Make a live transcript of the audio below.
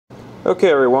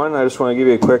Okay everyone, I just want to give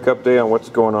you a quick update on what's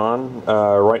going on.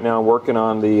 Right now I'm working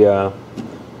on the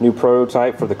new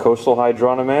prototype for the Coastal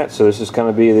Hydratomat. So this is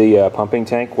going to be the pumping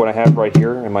tank, what I have right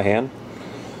here in my hand.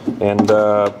 And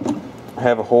I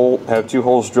have two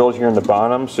holes drilled here in the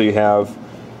bottom, so you have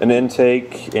an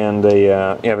intake and you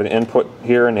have an input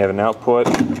here and you have an output.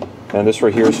 And this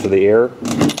right here is for the air.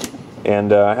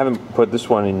 And I haven't put this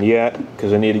one in yet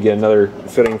because I need to get another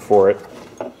fitting for it.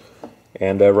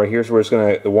 And right here's where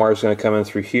the wire is going to come in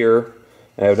through here.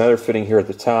 I have another fitting here at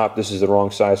the top. This is the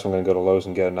wrong size, so I'm going to go to Lowe's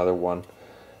and get another one.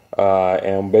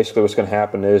 And basically what's going to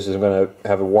happen is I'm going to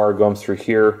have a wire going through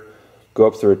here, go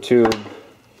up through a tube,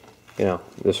 you know,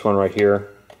 this one right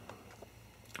here,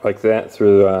 like that,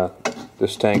 through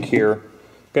this tank here.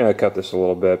 I'm going to cut this a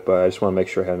little bit, but I just want to make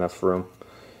sure I have enough room.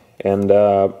 And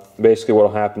basically what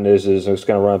will happen is it's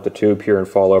going to run up the tube here and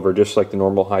fall over, just like the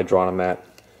normal Hydratomat.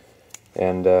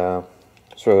 And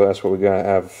so that's what we're going to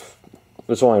have.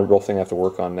 That's the only real thing I have to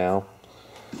work on now.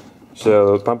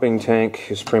 So the pumping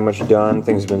tank is pretty much done.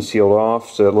 Things have been sealed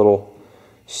off. So that little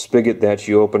spigot that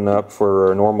you open up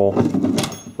for a normal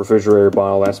refrigerator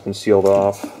bottle, that's been sealed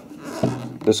off.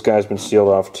 This guy's been sealed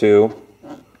off too,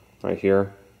 right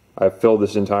here. I've filled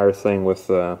this entire thing with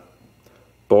what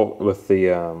do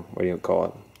you call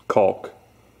it? Caulk.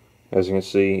 As you can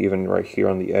see, even right here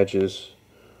on the edges,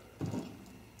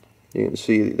 you can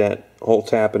see that whole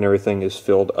tap and everything is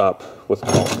filled up with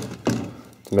caulk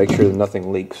to make sure that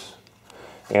nothing leaks.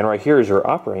 And right here is your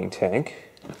operating tank,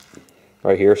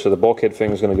 right here. So the bulkhead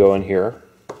thing is going to go in here.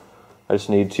 I just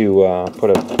need to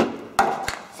put a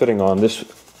fitting on this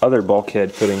other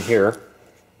bulkhead fitting here.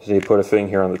 So you put a fitting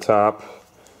here on the top,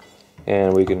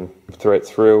 and we can thread it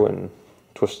through and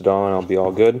twist it on, and it'll be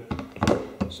all good.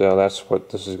 So that's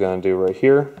what this is going to do right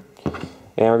here.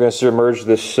 And we're going to submerge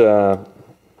this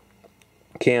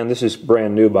can. This is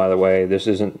brand new, by the way. This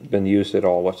hasn't been used at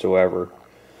all whatsoever.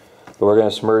 But we're going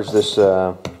to submerge this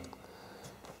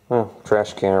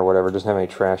trash can or whatever. It doesn't have any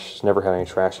trash. It's never had any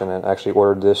trash in it. I actually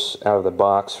ordered this out of the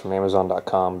box from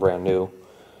Amazon.com, brand new.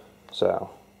 So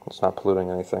it's not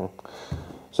polluting anything.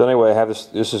 So anyway, I have this.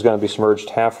 This is going to be submerged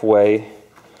halfway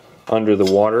under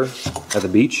the water at the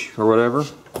beach or whatever.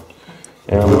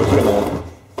 And what's going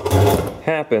to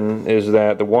happen is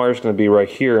that the water is going to be right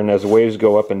here, and as the waves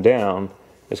go up and down,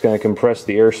 it's going to compress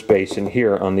the airspace in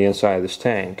here on the inside of this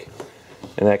tank.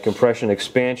 And that compression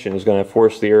expansion is going to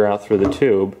force the air out through the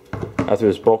tube, out through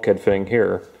this bulkhead fitting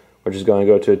here, which is going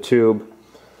to go to a tube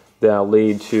that will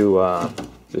lead to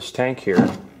this tank here,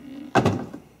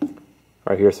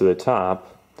 right here through the top.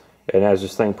 And as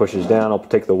this thing pushes down, I'll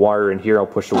take the wire in here, I'll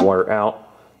push the water out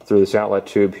through this outlet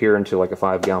tube here into like a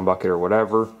 5-gallon bucket or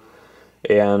whatever.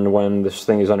 And when this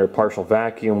thing is under partial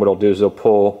vacuum, what it'll do is it'll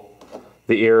pull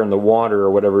the air and the water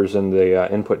or whatever's in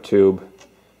the input tube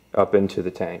up into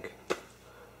the tank.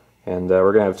 And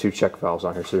we're going to have 2 check valves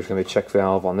on here. So there's going to be a check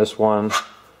valve on this one, and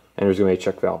there's going to be a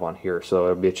check valve on here. So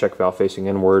it'll be a check valve facing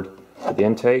inward at the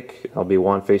intake. There'll be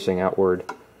one facing outward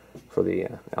for the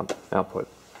output.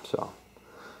 So,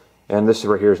 and this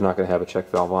right here is not going to have a check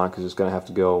valve on because it's going to have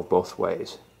to go both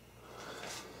ways.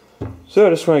 So I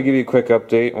just want to give you a quick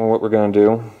update on what we're going to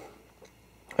do.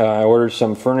 I ordered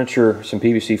some furniture, some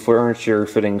PVC furniture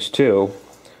fittings too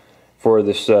for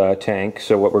this tank.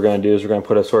 So what we're going to do is we're going to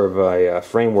put a sort of a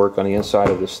framework on the inside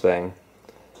of this thing.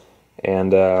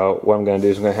 And what I'm going to do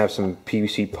is I'm going to have some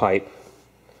PVC pipe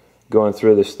going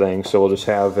through this thing. So we'll just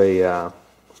have a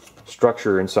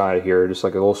structure inside of here, just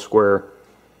like a little square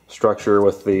structure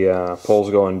with the poles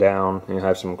going down, and you'll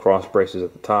have some cross braces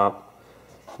at the top.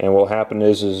 And what will happen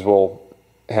is we'll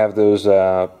have those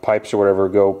pipes or whatever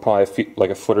go probably like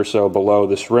a foot or so below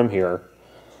this rim here,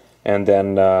 and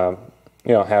then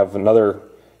you know, have another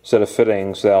set of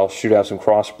fittings that'll shoot out some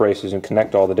cross braces and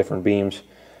connect all the different beams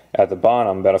at the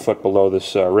bottom about a foot below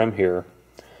this rim here,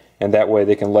 and that way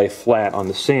they can lay flat on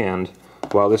the sand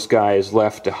while this guy is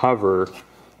left to hover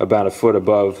about a foot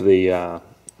above the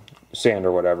sand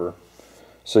or whatever.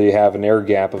 So you have an air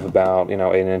gap of about, you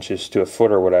know, 8 inches to a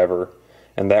foot or whatever,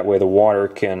 and that way the water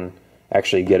can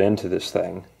actually get into this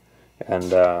thing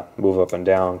and move up and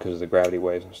down because of the gravity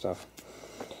waves and stuff.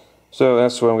 So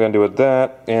that's what I'm going to do with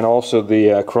that. And also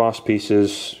the cross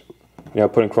pieces, you know,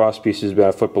 putting cross pieces about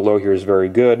a foot below here is very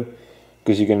good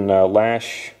because you can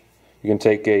lash, you can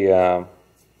take a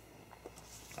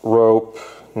rope,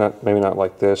 maybe not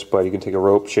like this, but you can take a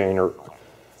rope chain or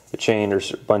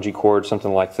bungee cord,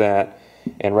 something like that,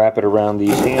 and wrap it around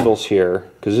these handles here,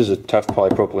 because this is a tough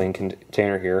polypropylene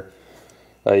container here.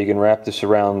 You can wrap this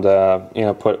around, you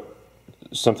know, put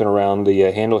something around the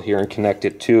handle here and connect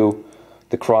it to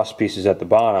the cross pieces at the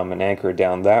bottom and anchor it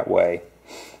down that way.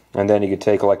 And then you could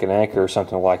take like an anchor or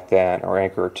something like that, or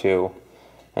anchor or two,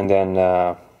 and then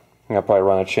probably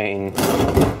run a chain,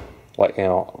 like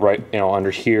right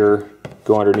under here,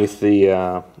 go underneath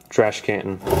the trash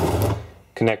can,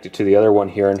 connect it to the other one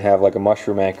here, and have like a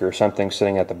mushroom anchor or something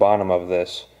sitting at the bottom of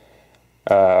this,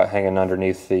 hanging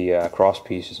underneath the cross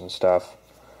pieces and stuff.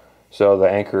 So the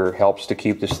anchor helps to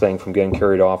keep this thing from getting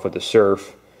carried off with the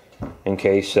surf in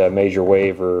case a major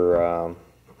wave or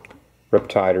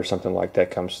riptide or something like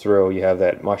that comes through. You have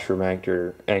that mushroom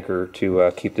anchor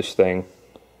to keep this thing.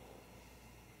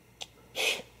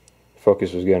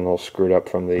 Focus was getting a little screwed up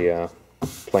from the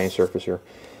plane surface here.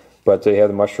 But you have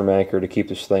the mushroom anchor to keep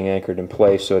this thing anchored in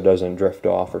place so it doesn't drift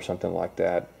off or something like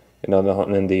that. And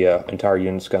then the entire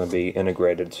unit's going to be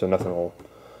integrated, so nothing will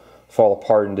fall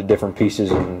apart into different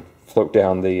pieces and float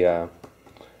down the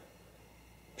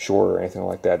shore or anything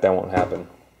like that. That won't happen,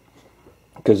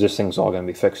 because this thing's all going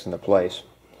to be fixed into place.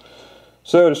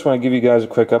 So I just want to give you guys a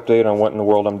quick update on what in the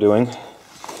world I'm doing.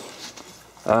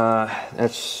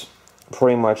 That's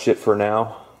pretty much it for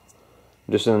now.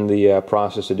 Just in the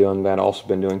process of doing that. Also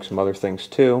been doing some other things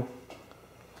too.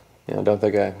 I don't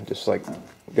think I just like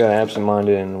got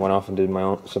absent-minded and went off and did my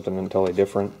own something entirely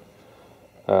different.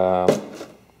 I've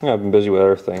been busy with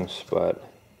other things, but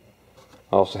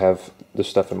I also have this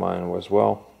stuff in mind as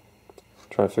well.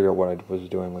 Trying to figure out what I was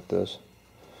doing with this.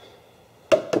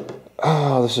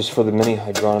 Oh, this is for the mini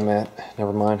Hydrautomat.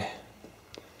 Never mind.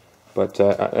 But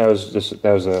that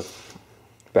was a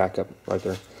backup right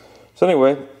there. So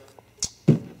anyway,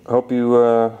 hope you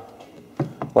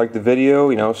like the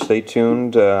video. Stay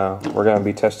tuned. We're going to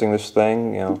be testing this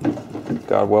thing.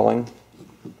 God willing.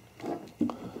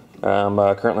 I'm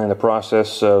currently in the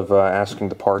process of asking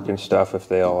the park and stuff if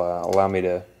they'll allow me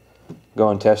to go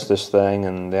and test this thing,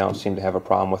 and they don't seem to have a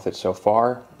problem with it so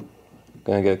far.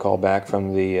 Gonna get a call back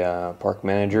from the park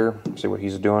manager, see what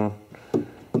he's doing,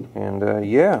 and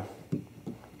yeah.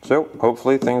 So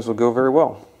hopefully things will go very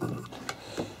well.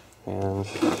 And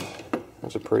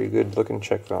that's a pretty good looking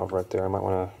check valve right there. I might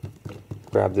want to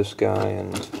grab this guy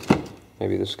and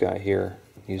maybe this guy here.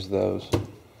 Use those.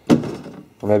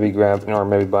 Or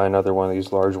maybe buy another one of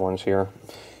these large ones here.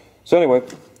 So anyway,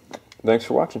 thanks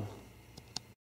for watching.